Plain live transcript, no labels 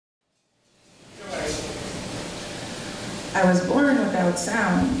I was born without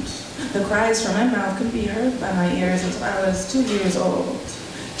sound. The cries from my mouth could be heard by my ears until I was 2 years old.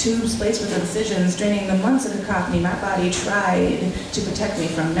 Tubes placed with incisions, draining the months of cacophony my body tried to protect me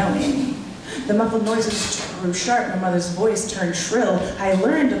from knowing. The muffled noises grew sharp, my mother's voice turned shrill. I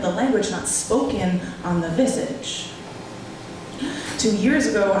learned of the language not spoken on the visage. 2 years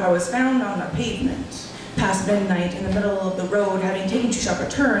ago, I was found on the pavement, past midnight in the middle of the road, having taken too sharp a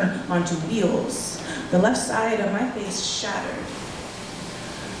turn onto wheels. The left side of my face shattered.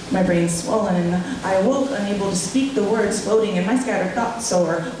 My brain swollen, I awoke unable to speak the words floating in my scattered thoughts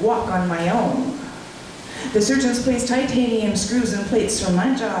or walk on my own. The surgeons placed titanium screws and plates from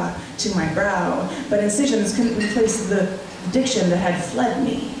my jaw to my brow, but incisions couldn't replace the diction that had fled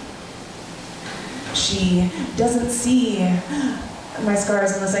me. She doesn't see my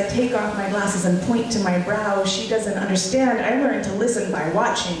scars unless I take off my glasses and point to my brow. She doesn't understand. I learned to listen by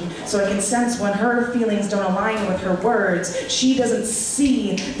watching, so I can sense when her feelings don't align with her words. She doesn't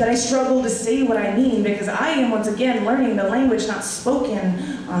see that I struggle to say what I mean because I am once again learning the language not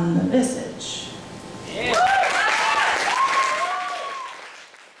spoken on the visage. Yeah.